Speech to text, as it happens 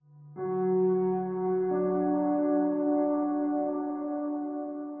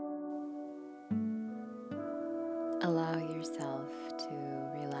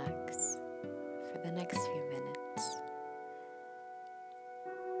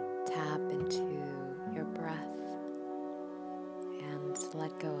Tap into your breath and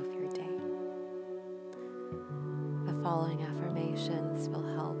let go of your day. The following affirmations will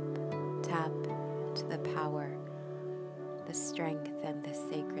help tap into the power, the strength, and the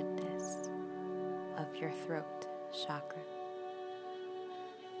sacredness of your throat chakra.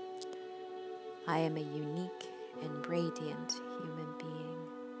 I am a unique and radiant human being.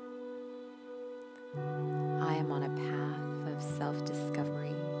 I am on a path of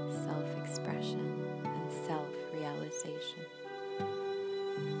self-discovery, self-expression, and self-realization.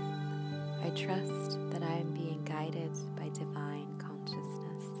 I trust that I am being guided by divine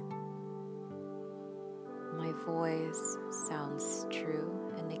consciousness. My voice sounds true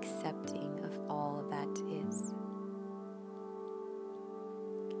and accepting of all that is.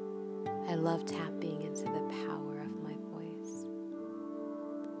 I love tapping into the power of my voice.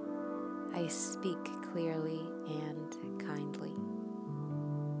 I speak clearly and kindly.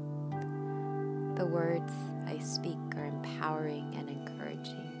 The words I speak are empowering and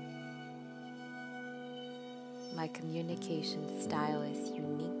encouraging. My communication style is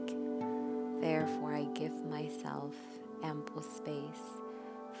unique, therefore I give myself ample space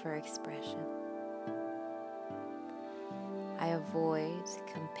for expression. I avoid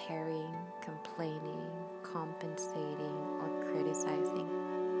comparing, complaining, compensating, or criticizing.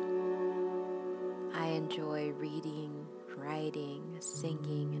 I enjoy reading, writing,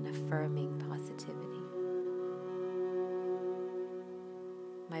 singing, and affirming positivity.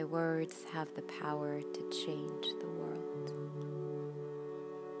 My words have the power to change the world.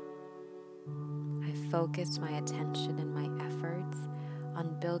 I focus my attention and my efforts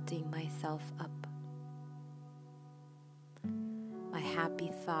on building myself up. My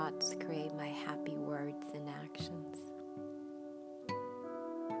happy thoughts create my happy words and actions.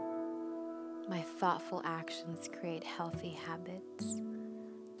 My thoughtful actions create healthy habits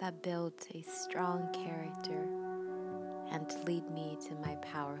that build a strong character and lead me to my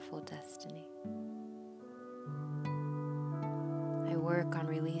powerful destiny. I work on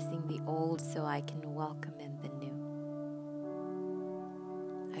releasing the old so I can welcome in the new.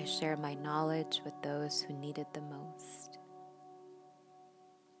 I share my knowledge with those who need it the most.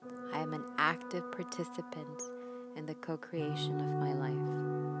 I am an active participant in the co-creation of my life.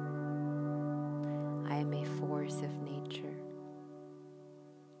 I am a force of nature.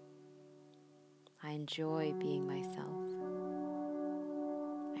 I enjoy being myself.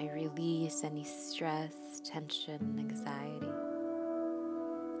 I release any stress, tension, and anxiety.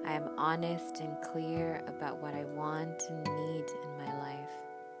 I am honest and clear about what I want and need in my life.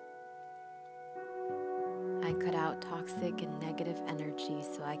 I cut out toxic and negative energy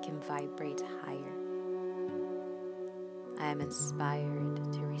so I can vibrate higher. I am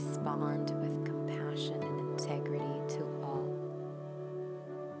inspired to respond with compassion and integrity to all.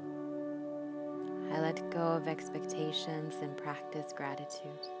 I let go of expectations and practice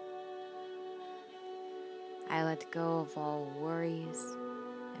gratitude. I let go of all worries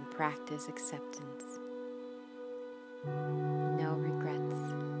and practice acceptance. No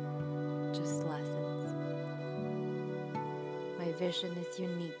regrets, just lessons. My vision is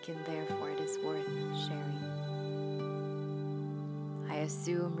unique and therefore it is worth sharing. I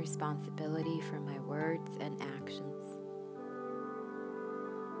assume responsibility for my words and actions.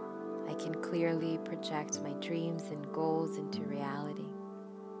 I can clearly project my dreams and goals into reality.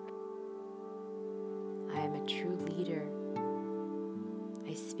 I am a true leader.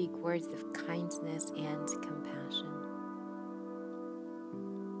 I speak words of kindness and compassion.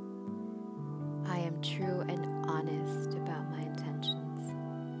 I am true and honest about my intentions.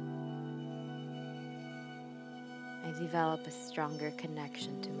 I develop a stronger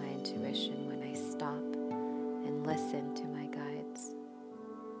connection to my intuition when I stop and listen to my guides.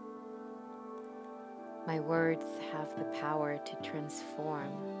 My words have the power to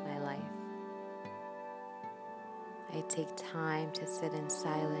transform my life. I take time to sit in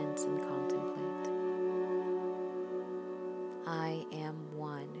silence and contemplate. I am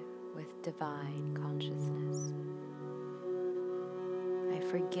one with divine consciousness. I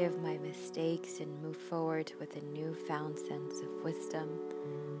forgive my mistakes and move forward with a newfound sense of wisdom,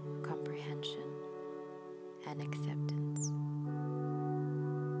 comprehension, and acceptance.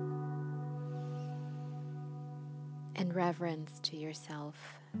 In reverence to yourself,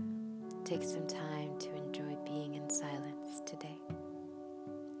 take some time to enjoy being in silence today.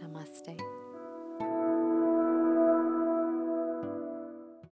 Namaste.